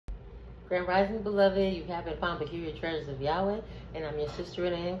Grand Rising, beloved. You have been found peculiar treasures of Yahweh, and I'm your sister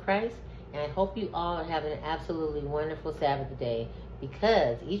in Christ. And I hope you all are having an absolutely wonderful Sabbath day,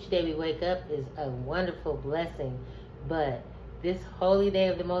 because each day we wake up is a wonderful blessing. But this holy day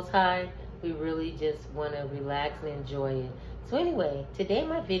of the Most High, we really just want to relax and enjoy it. So anyway, today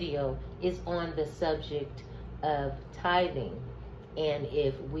my video is on the subject of tithing, and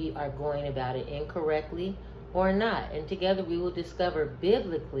if we are going about it incorrectly or not. And together we will discover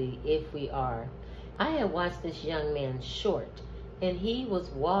biblically if we are. I had watched this young man short, and he was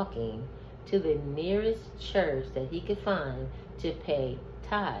walking to the nearest church that he could find to pay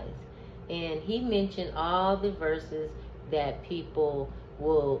tithes. And he mentioned all the verses that people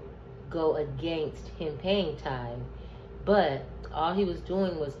will go against him paying tithe, but all he was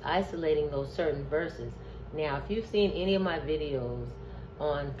doing was isolating those certain verses. Now, if you've seen any of my videos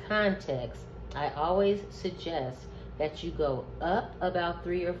on context, I always suggest that you go up about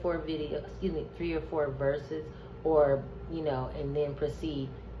 3 or 4 verses, or and then proceed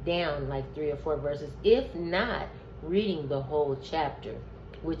down like 3 or 4 verses, if not reading the whole chapter,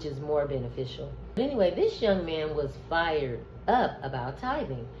 which is more beneficial. But anyway, this young man was fired up about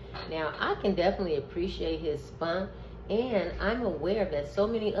tithing. Now, I can definitely appreciate his spunk, and I'm aware that so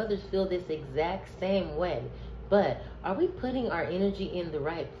many others feel this exact same way. But are we putting our energy in the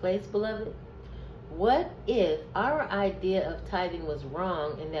right place, beloved? What if our idea of tithing was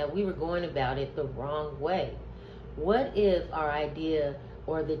wrong and that we were going about it the wrong way? What if our idea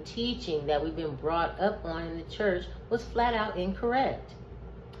or the teaching that we've been brought up on in the church was flat out incorrect?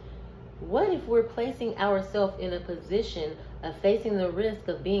 What if we're placing ourselves in a position of facing the risk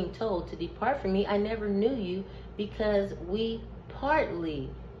of being told to depart from me, I never knew you, because we partly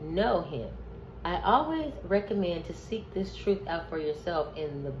know him? I always recommend to seek this truth out for yourself,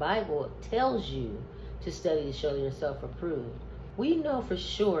 and the Bible tells you to study to show yourself approved. We know for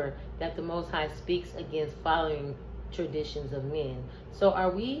sure that the Most High speaks against following traditions of men. So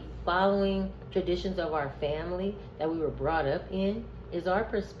are we following traditions of our family that we were brought up in? Is our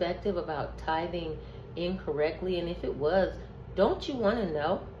perspective about tithing incorrectly? And if it was, don't you want to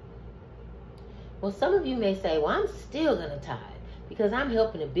know? Well, some of you may say, well, I'm still going to tithe because I'm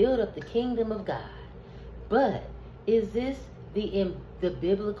helping to build up the kingdom of God. But is this the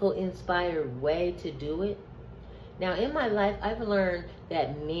biblical inspired way to do it? Now, in my life, I've learned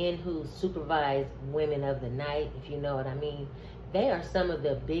that men who supervise women of the night, if you know what I mean, they are some of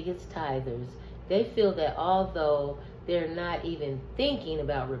the biggest tithers. They feel that although they're not even thinking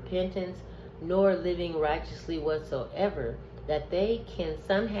about repentance nor living righteously whatsoever, that they can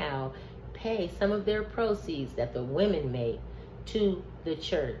somehow pay some of their proceeds that the women make to the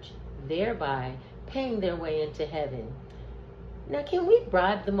church, thereby paying their way into heaven. Now, can we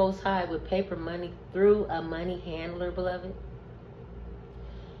bribe the Most High with paper money through a money handler, beloved?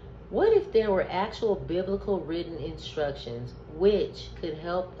 What if there were actual biblical written instructions which could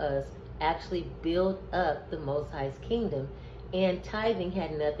help us actually build up the Most High's kingdom, and tithing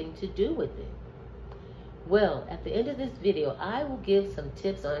had nothing to do with it? Well, at the end of this video, I will give some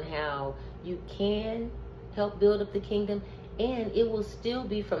tips on how you can help build up the kingdom, and it will still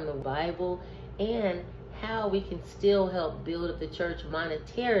be from the Bible, and how we can still help build up the church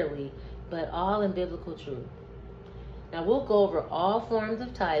monetarily, but all in biblical truth. Now, we'll go over all forms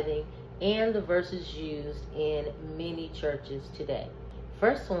of tithing and the verses used in many churches today.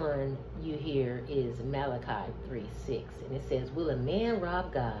 First one you hear is Malachi 3:6, and it says, will a man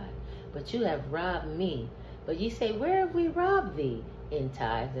rob God? But you have robbed me. But ye say, where have we robbed thee? In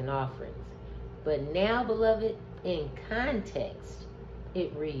tithes and offerings. But now, beloved, in context,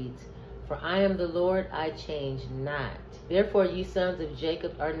 it reads, for I am the Lord, I change not. Therefore ye sons of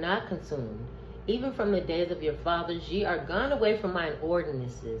Jacob are not consumed. Even from the days of your fathers ye are gone away from mine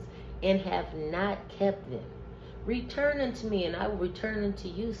ordinances, and have not kept them. Return unto me, and I will return unto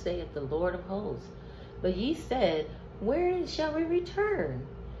you, saith the Lord of hosts. But ye said, wherein shall we return?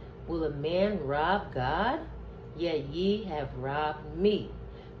 Will a man rob God? Yet ye have robbed me.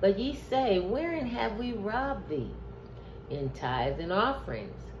 But ye say, wherein have we robbed thee? In tithes and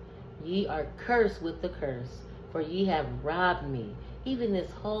offerings. Ye are cursed with the curse, for ye have robbed me, even this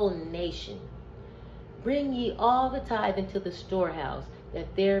whole nation. Bring ye all the tithe into the storehouse,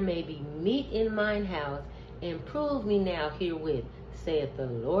 that there may be meat in mine house, and prove me now herewith, saith the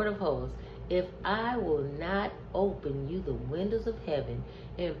Lord of hosts, if I will not open you the windows of heaven,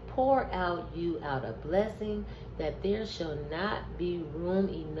 and pour out you out a blessing, that there shall not be room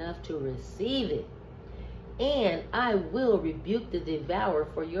enough to receive it. And I will rebuke the devourer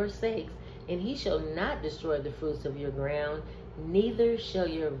for your sakes, and he shall not destroy the fruits of your ground, neither shall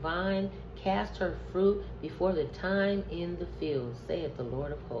your vine cast her fruit before the time in the field, saith the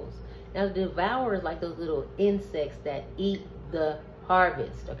Lord of hosts. Now the devourer is like those little insects that eat the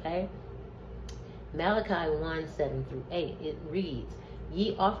harvest, okay? Malachi 1:7-8, it reads,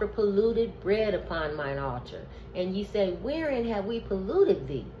 Ye offer polluted bread upon mine altar, and ye say, Wherein have we polluted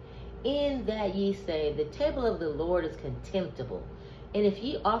thee? In that ye say, The table of the Lord is contemptible. And if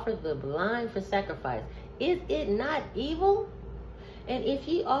ye offer the blind for sacrifice, is it not evil? And if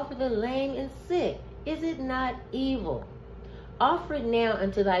ye offer the lame and sick, is it not evil? Offer it now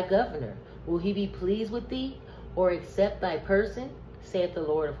unto thy governor. Will he be pleased with thee, or accept thy person, saith the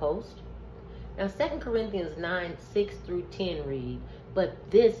Lord of hosts? Now 2 Corinthians 9:6-10 read,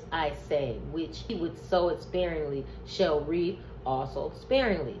 But this I say, which he would sow it sparingly shall reap also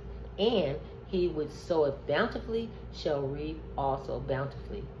sparingly, and he would sow it bountifully shall reap also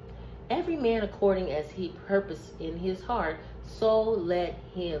bountifully. Every man according as he purposed in his heart, so let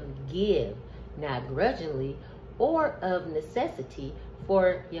him give, not grudgingly or of necessity,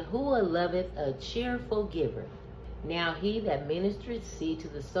 for Yahuwah loveth a cheerful giver. Now he that ministereth seed to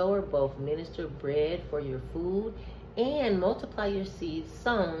the sower, both minister bread for your food, and multiply your seed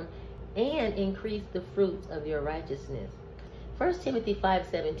sown, and increase the fruits of your righteousness. 1 Timothy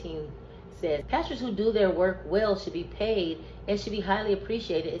 5:17 says, Pastors who do their work well should be paid and should be highly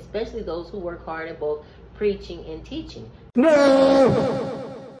appreciated, especially those who work hard at both preaching and teaching.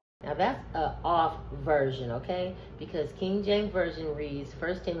 No! Now that's an off version, okay? Because King James Version reads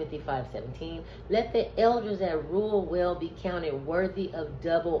 1 Timothy 5:17, Let the elders that rule well be counted worthy of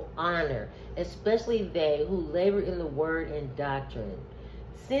double honor, especially they who labor in the word and doctrine.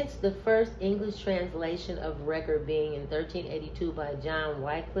 Since the first English translation of record being in 1382 by John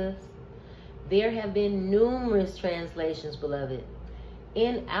Wycliffe, there have been numerous translations, beloved.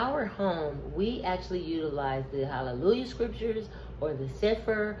 In our home, we actually utilize the Hallelujah Scriptures or the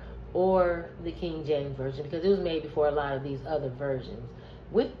Sefer or the King James Version because it was made before a lot of these other versions,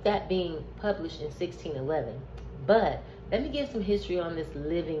 with that being published in 1611. But let me give some history on this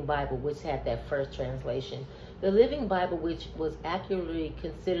Living Bible, which had that first translation. The Living Bible, which was accurately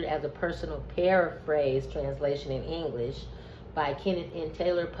considered as a personal paraphrase translation in English by Kenneth N.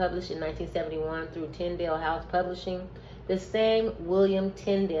 Taylor, published in 1971 through Tyndale House Publishing, the same William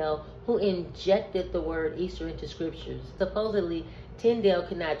Tyndale who injected the word Easter into scriptures. Supposedly, Tyndale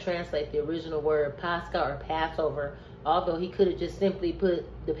could not translate the original word Pascha or Passover, although he could have just simply put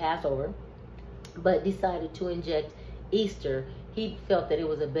the Passover, but decided to inject Easter. He felt that it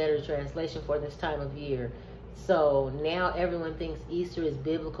was a better translation for this time of year. So now everyone thinks Easter is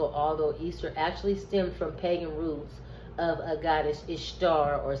biblical, although Easter actually stemmed from pagan roots of a goddess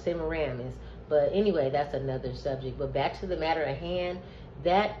Ishtar or Semiramis. But anyway, that's another subject. But back to the matter at hand,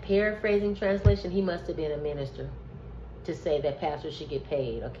 that paraphrasing translation, he must have been a minister to say that pastors should get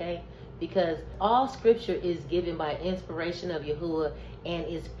paid, okay? Because all scripture is given by inspiration of Yahuwah and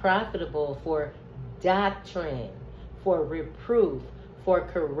is profitable for doctrine, for reproof, for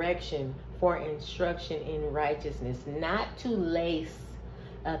correction, for instruction in righteousness, not to lace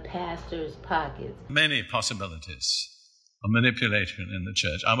a pastor's pockets. Many possibilities of manipulation in the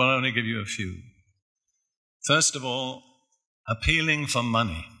church. I will only give you a few. First of all, appealing for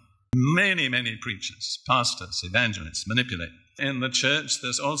money. Many preachers, pastors, evangelists manipulate. In the church,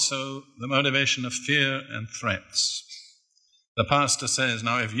 there's also the motivation of fear and threats. The pastor says,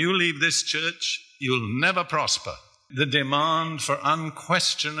 now if you leave this church, you'll never prosper. The demand for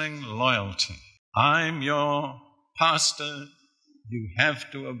unquestioning loyalty. I'm your pastor. You have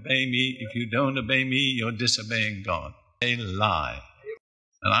to obey me. If you don't obey me, you're disobeying God. A lie.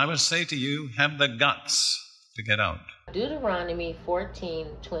 And I would say to you, have the guts to get out. Deuteronomy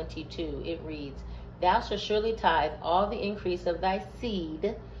 14:22, it reads, Thou shalt surely tithe all the increase of thy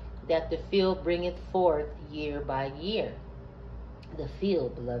seed that the field bringeth forth year by year. The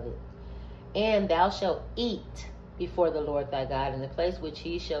field, beloved. And thou shalt eat before the Lord thy God in the place which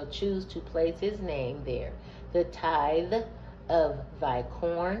he shall choose to place his name there. The tithe of thy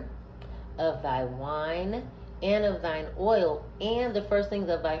corn, of thy wine, and of thine oil, and the firstlings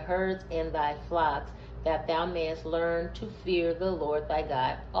of thy herds and thy flocks, that thou mayest learn to fear the Lord thy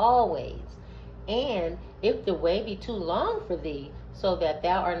God always. And if the way be too long for thee, so that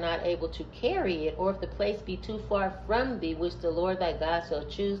thou art not able to carry it, or if the place be too far from thee, which the Lord thy God shall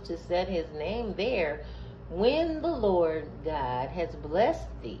choose to set his name there, when the Lord God has blessed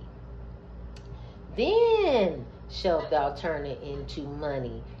thee, then shalt thou turn it into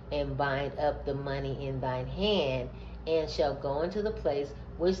money, and bind up the money in thine hand, and shall go into the place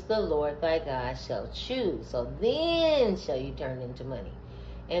which the Lord thy God shall choose. So then shall you turn into money.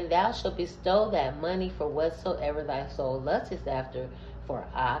 And thou shalt bestow that money for whatsoever thy soul lusteth after, for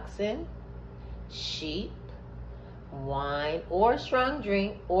oxen, sheep, wine, or strong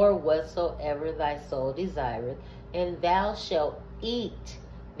drink, or whatsoever thy soul desireth, and thou shalt eat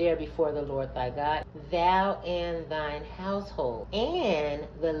there before the Lord thy God, thou and thine household. And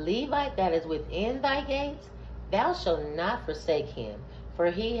the Levite that is within thy gates, thou shalt not forsake him, for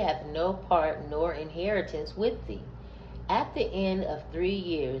he hath no part nor inheritance with thee. At the end of 3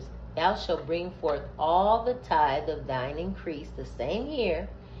 years thou shalt bring forth all the tithe of thine increase the same year,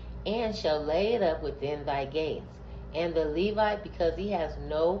 and shalt lay it up within thy gates. And the Levite, because he has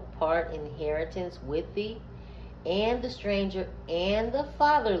no part inheritance with thee, and the stranger, and the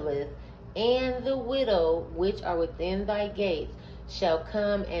fatherless, and the widow, which are within thy gates, shall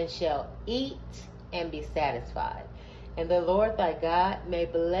come and shall eat and be satisfied. And the Lord thy God may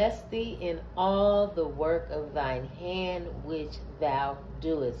bless thee in all the work of thine hand which thou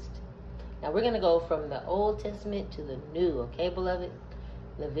doest. Now we're going to go from the Old Testament to the New, okay, beloved?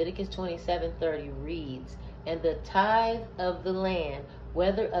 Leviticus 27:30 reads, and the tithe of the land,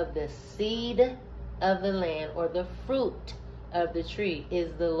 whether of the seed of the land or the fruit of the tree,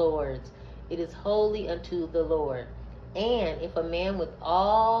 is the Lord's. It is holy unto the Lord. And if a man with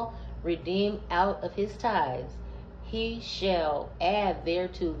all redeem out of his tithes, he shall add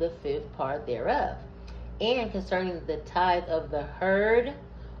thereto the 5th part thereof. And concerning the tithe of the herd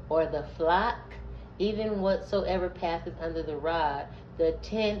or the flock, even whatsoever passeth under the rod, the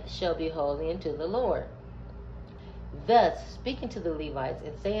 10th shall be holy unto the Lord. Thus speaking to the Levites,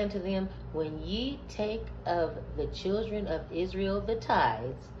 and say unto them, when ye take of the children of Israel the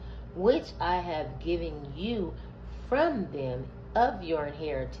tithes, which I have given you from them of your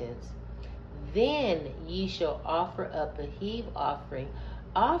inheritance, then ye shall offer up a heave offering,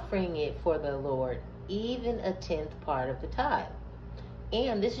 offering it for the Lord, even a 10th part of the tithe.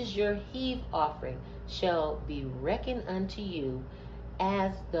 And this is your heave offering, shall be reckoned unto you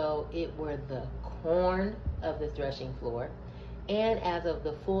as though it were the corn of the threshing floor, and as of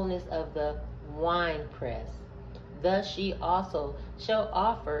the fullness of the winepress. Thus ye also shall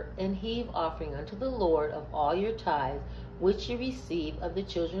offer an heave offering unto the Lord of all your tithes, which ye receive of the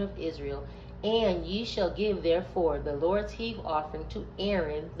children of Israel, and ye shall give therefore the Lord's heave offering to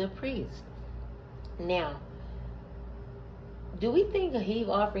Aaron the priest. Now, do we think a heave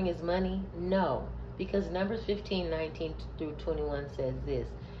offering is money? No, because Numbers 15:19 through 21 says this,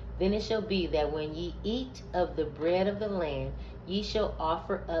 then it shall be that when ye eat of the bread of the land, ye shall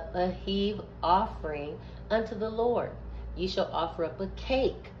offer up a heave offering unto the Lord. Ye shall offer up a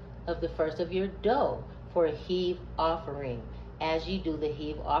cake of the first of your dough for a heave offering. As ye do the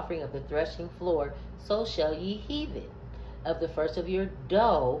heave offering of the threshing floor, so shall ye heave it. Of the first of your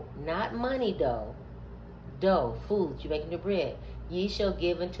dough, not money dough, food you make into bread, ye shall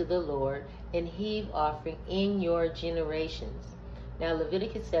give unto the Lord an heave offering in your generations. Now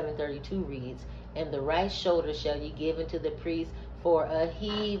Leviticus 7:32 reads, and the right shoulder shall ye give unto the priest for a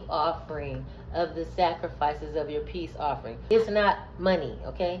heave offering of the sacrifices of your peace offering. It's not money,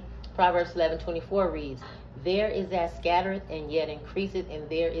 okay? Proverbs 11:24 reads, there is that scattereth and yet increaseth, and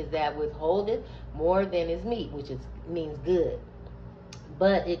there is that withholdeth more than is meet, which means good.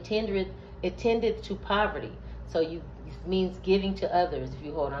 But it tendeth to poverty. So it means giving to others. If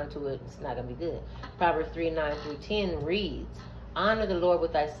you hold on to it, it's not going to be good. Proverbs 3:9 through 10 reads, honor the Lord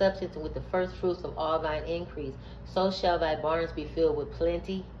with thy substance and with the first fruits of all thine increase. So shall thy barns be filled with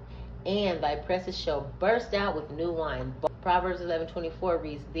plenty, and thy presses shall burst out with new wine. Proverbs 11:24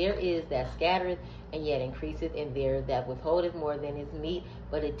 reads, there is that scattereth and yet increaseth, and there is that withholdeth more than is meet,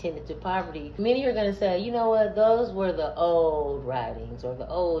 but it tendeth to poverty. Many are going to say, you know what, those were the old writings or the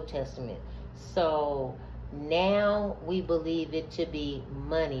Old Testament. So now we believe it to be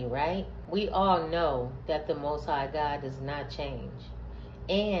money, right? We all know that the Most High God does not change.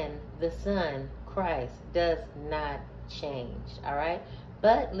 And the Son, Christ, does not change, all right?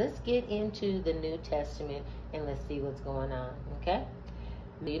 But let's get into the New Testament and let's see what's going on, okay?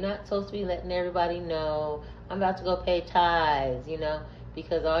 You're not supposed to be letting everybody know, I'm about to go pay tithes,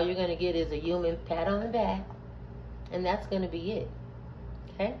 because all you're going to get is a human pat on the back, and that's going to be it,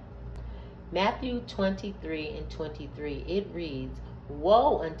 okay? Matthew 23:23, it reads,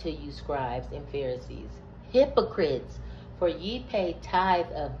 woe unto you, scribes and Pharisees, hypocrites, for ye pay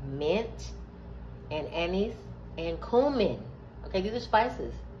tithe of mint and anise and cumin. Okay, these are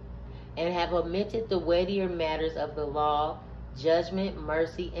spices. And have omitted the weightier matters of the law, judgment,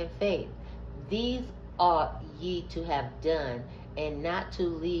 mercy, and faith. These ought ye to have done, and not to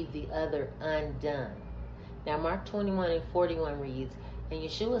leave the other undone. Now Mark 21:41 reads, and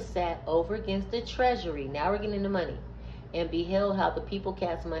Yeshua sat over against the treasury. Now we're getting into money. And beheld how the people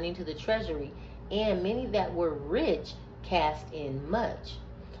cast money into the treasury, and many that were rich cast in much.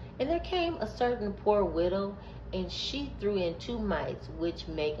 And there came a certain poor widow, and she threw in 2 mites, which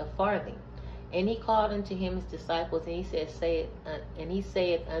make a farthing. And he called unto him his disciples, and he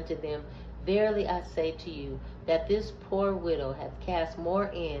saith unto them, Verily I say to you, that this poor widow hath cast more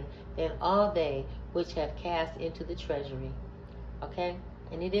in than all they which have cast into the treasury. Okay?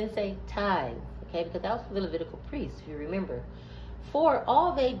 And he didn't say tithes, okay? Because that was for the Levitical priests, if you remember. For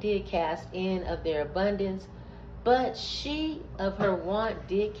all they did cast in of their abundance, but she of her want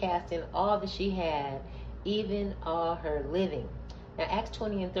did cast in all that she had, even all her living. Now Acts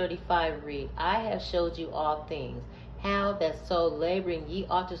 20 and 35 read, I have showed you all things, how that so laboring ye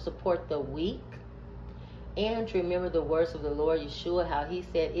ought to support the weak, and to remember the words of the Lord Yeshua, how he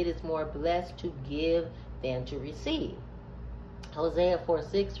said, it is more blessed to give than to receive. Hosea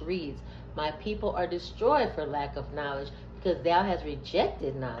 4:6 reads, my people are destroyed for lack of knowledge, because thou hast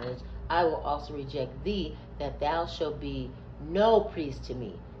rejected knowledge. I will also reject thee, that thou shalt be no priest to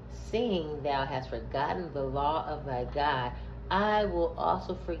me. Seeing thou hast forgotten the law of thy God, I will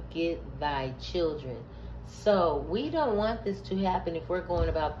also forget thy children. So we don't want this to happen if we're going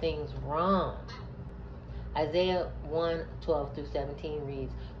about things wrong. Isaiah 1:12-17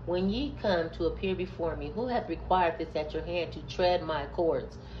 reads, when ye come to appear before me, who hath required this at your hand to tread my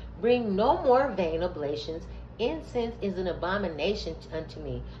courts? Bring no more vain oblations. Incense is an abomination unto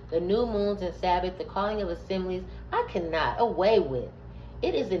me. The new moons and Sabbath, the calling of assemblies, I cannot away with.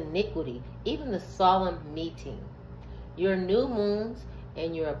 It is iniquity, even the solemn meeting. Your new moons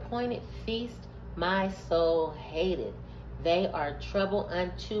and your appointed feast, my soul hateth. They are trouble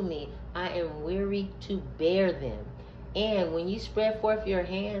unto me. I am weary to bear them. And when you spread forth your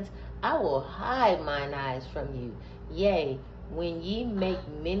hands, I will hide mine eyes from you. Yea, when ye make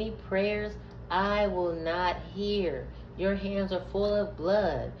many prayers, I will not hear. Your hands are full of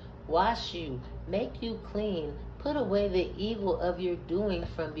blood. Wash you, make you clean. Put away the evil of your doing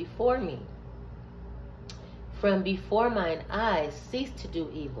from before me. From before mine eyes, cease to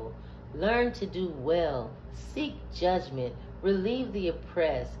do evil. Learn to do well. Seek judgment. Relieve the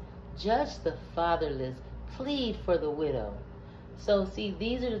oppressed. Judge the fatherless. Plead for the widow. So see,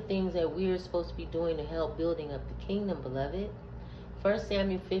 these are the things that we are supposed to be doing to help building up the kingdom, beloved. 1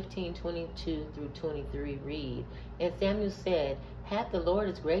 Samuel 15:22-23 read, and Samuel said, hath the Lord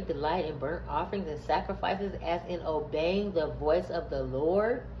his great delight in burnt offerings and sacrifices, as in obeying the voice of the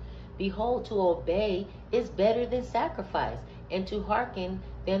Lord? Behold, to obey is better than sacrifice, and to hearken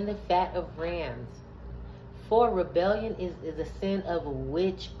than the fat of rams. For rebellion is a sin of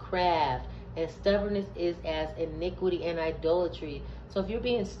witchcraft, and stubbornness is as iniquity and idolatry. So if you're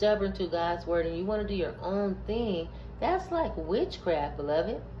being stubborn to God's word and you want to do your own thing, that's like witchcraft,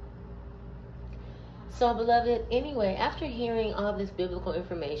 beloved. So, beloved, anyway, after hearing all this biblical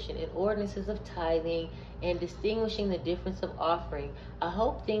information and ordinances of tithing and distinguishing the difference of offering, I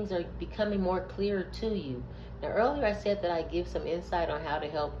hope things are becoming more clear to you. Now, earlier I said that I give some insight on how to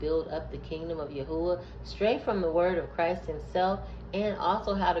help build up the kingdom of Yahuwah straight from the word of Christ himself, and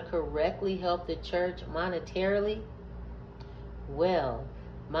also how to correctly help the church monetarily. Well,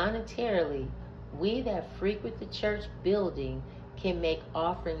 monetarily, we that frequent the church building can make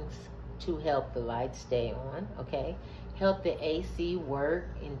offerings to help the lights stay on, okay? Help the AC work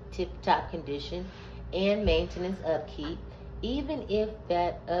in tip-top condition, and maintenance upkeep, even if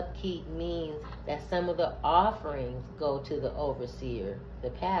that upkeep means that some of the offerings go to the overseer, the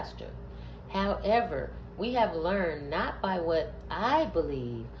pastor. However, we have learned not by what I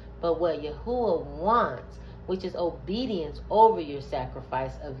believe, but what Yahuwah wants, which is obedience over your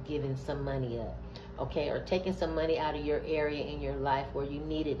sacrifice of giving some money up, okay, or taking some money out of your area in your life where you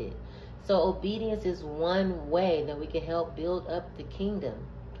needed it. So obedience is one way that we can help build up the kingdom.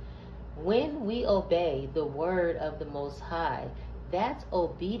 When we obey the word of the Most High, that's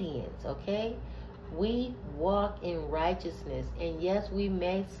obedience, okay? We walk in righteousness, and yes, we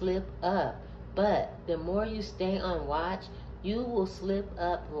may slip up, but the more you stay on watch, you will slip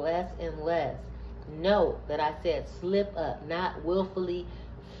up less and less. Note that I said slip up, not willfully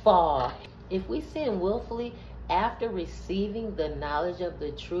fall. If we sin willfully after receiving the knowledge of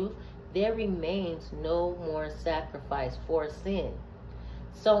the truth, there remains no more sacrifice for sin.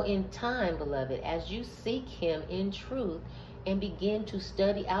 So in time, beloved, as you seek him in truth and begin to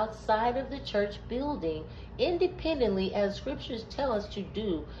study outside of the church building, independently as scriptures tell us to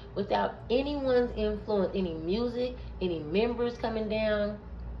do, without anyone's influence, any music, any members coming down,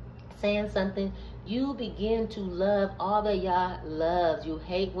 saying something, you begin to love all that Yah loves. You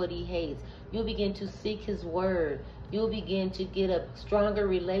hate what he hates. You'll begin to seek his word. You'll begin to get a stronger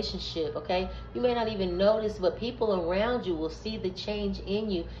relationship, okay? You may not even notice, but people around you will see the change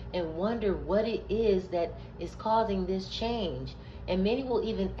in you and wonder what it is that is causing this change. And many will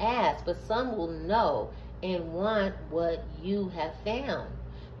even ask, but some will know and want what you have found.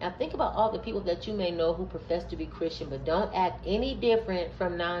 Now think about all the people that you may know who profess to be Christian but don't act any different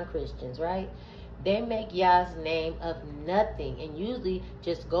from non-Christians, right? They make Yah's name of nothing and usually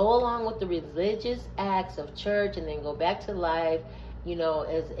just go along with the religious acts of church and then go back to life,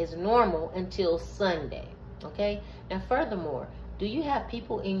 as normal until Sunday. Okay? Now furthermore, do you have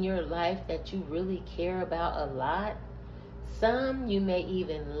people in your life that you really care about a lot? Some you may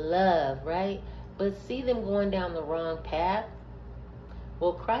even love, right? But see them going down the wrong path?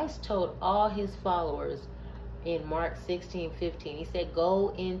 Well, Christ told all his followers in Mark 16:15, he said,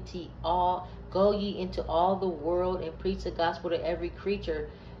 Go ye into all the world and preach the gospel to every creature.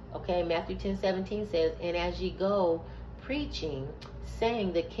 Okay, Matthew 10:17 says, and as ye go preaching,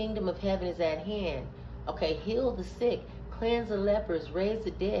 saying the kingdom of heaven is at hand. Okay, heal the sick, cleanse the lepers, raise the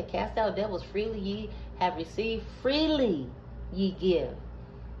dead, cast out devils. Freely ye have received, freely ye give.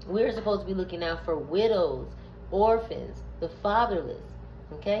 We're supposed to be looking out for widows, orphans, the fatherless.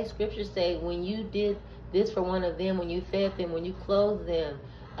 Okay, scriptures say when you did this for one of them, when you fed them, when you clothed them,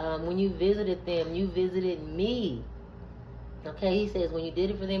 when you visited them, you visited me. Okay, he says when you did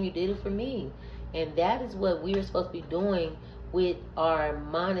it for them, you did it for me. And that is what we are supposed to be doing with our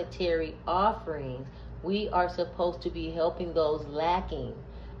monetary offerings. We are supposed to be helping those lacking.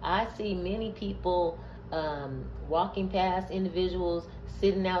 I see many people walking past individuals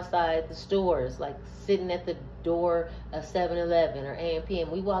sitting outside the stores, like sitting at the door of 7-Eleven or A&P,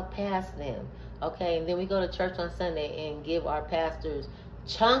 and we walk past them. Okay, and then we go to church on Sunday and give our pastors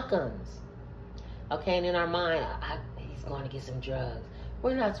chunkums. Okay, and in our mind, he's going to get some drugs.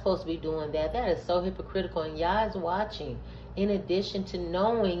 We're not supposed to be doing that. That is so hypocritical, and Yah is watching. In addition to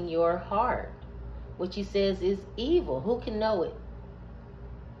knowing your heart, which he says is evil. Who can know it?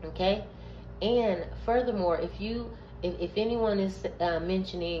 Okay, and furthermore, if anyone is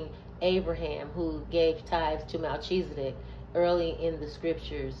mentioning Abraham, who gave tithes to Melchizedek early in the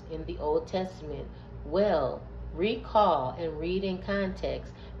scriptures in the Old Testament, well, recall and read in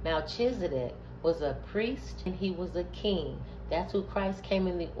context. Melchizedek was a priest and he was a king. That's who Christ came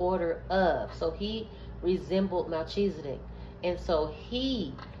in the order of. So he resembled Melchizedek. And so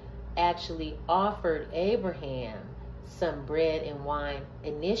he actually offered Abraham some bread and wine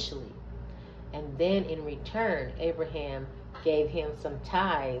initially. And then in return, Abraham gave him some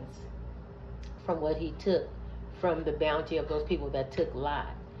tithes from what he took from the bounty of those people that took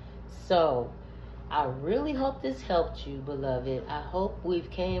Lot. So I really hope this helped you, beloved. I hope we've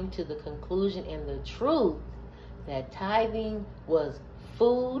came to the conclusion and the truth that tithing was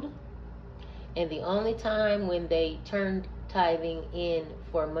food. And the only time when they turned tithing in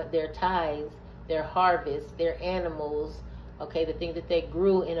for their tithes, their harvest, their animals, okay, the things that they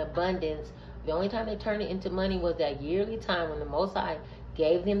grew in abundance, the only time they turned it into money was that yearly time when the Most High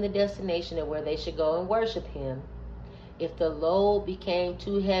gave them the destination of where they should go and worship him. If the load became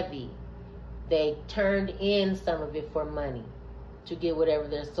too heavy, they turned in some of it for money to get whatever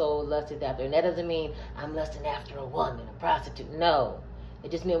their soul lusted after. And that doesn't mean I'm lusting after a woman, a prostitute. No.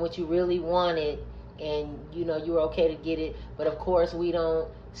 It just meant what you really wanted, and you were okay to get it. But of course, we don't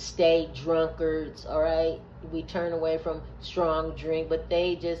stay drunkards, all right? We turn away from strong drink, but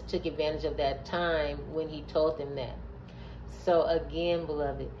they just took advantage of that time when he told them that. So again,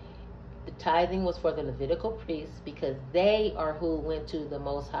 beloved, the tithing was for the Levitical priests because they are who went to the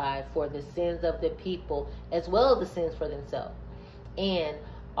Most High for the sins of the people as well as the sins for themselves. And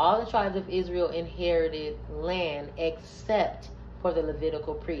all the tribes of Israel inherited land except for the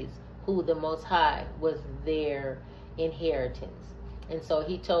Levitical priests, who the Most High was their inheritance. And so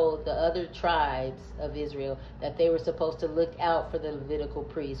he told the other tribes of Israel that they were supposed to look out for the Levitical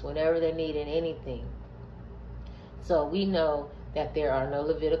priests whenever they needed anything. So we know that there are no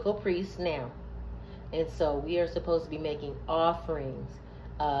Levitical priests now. And so we are supposed to be making offerings.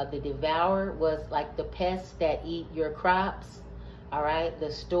 The devourer was like the pests that eat your crops. All right.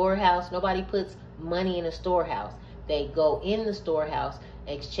 The storehouse, nobody puts money in a storehouse. They go in the storehouse,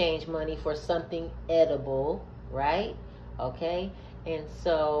 exchange money for something edible, right? Okay. And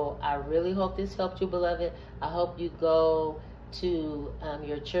so I really hope this helped you, beloved. I hope you go to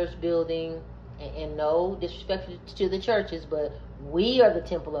your church building, and no disrespect to the churches, but we are the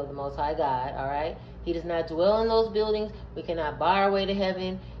temple of the Most High God, all right? He does not dwell in those buildings. We cannot buy our way to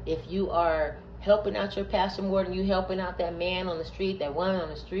heaven. If you are helping out your pastor more than you helping out that man on the street, that woman on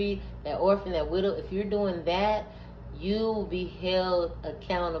the street, that orphan, that widow, if you're doing that, you will be held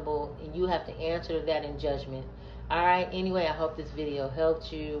accountable, and you have to answer to that in judgment. All right, anyway, I hope this video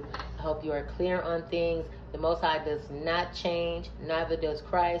helped you. I hope you are clear on things. The Most High does not change, neither does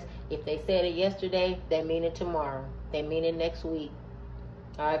Christ. If they said it yesterday, they mean it tomorrow. they mean it next week.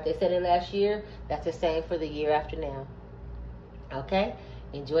 All right, if they said it last year, that's the same for the year after now. Okay?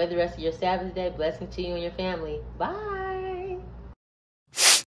 Enjoy the rest of your Sabbath day. Blessing to you and your family. Bye.